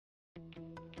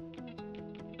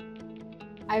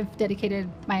I've dedicated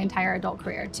my entire adult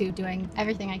career to doing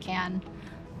everything I can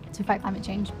to fight climate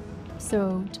change.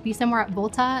 So to be somewhere at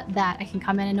Volta that I can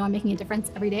come in and know I'm making a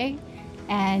difference every day,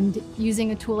 and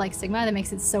using a tool like Sigma that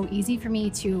makes it so easy for me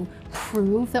to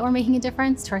prove that we're making a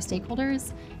difference to our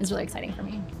stakeholders is really exciting for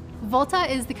me. Volta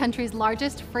is the country's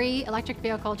largest free electric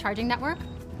vehicle charging network.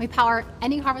 We power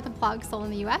any car with a plug sold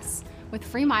in the US with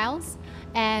free miles,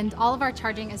 and all of our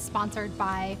charging is sponsored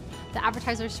by the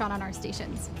advertisers shown on our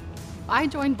stations. I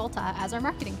joined Volta as our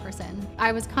marketing person.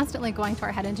 I was constantly going to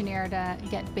our head engineer to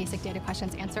get basic data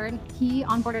questions answered. He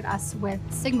onboarded us with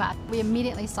Sigma. We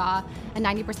immediately saw a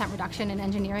 90% reduction in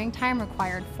engineering time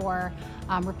required for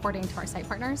reporting to our site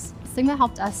partners. Sigma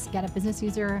helped us get a business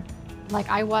user like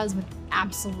I was with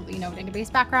absolutely no database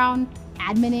background,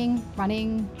 adminning,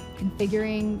 running,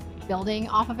 configuring, building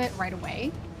off of it right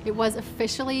away. It was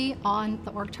officially on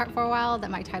the org chart for a while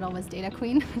that my title was Data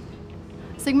Queen.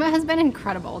 Sigma has been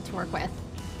incredible to work with.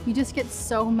 You just get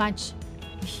so much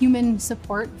human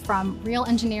support from real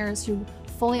engineers who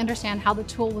fully understand how the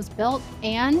tool was built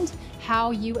and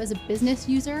how you as a business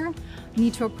user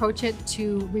need to approach it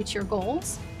to reach your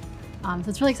goals. So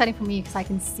it's really exciting for me because I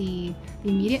can see the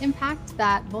immediate impact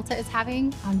that Volta is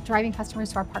having on driving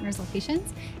customers to our partners'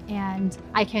 locations. And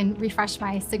I can refresh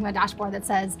my Sigma dashboard that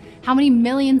says how many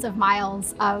millions of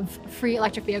miles of free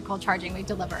electric vehicle charging we've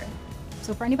delivered.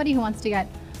 So for anybody who wants to get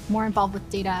more involved with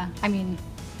data,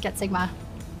 get Sigma.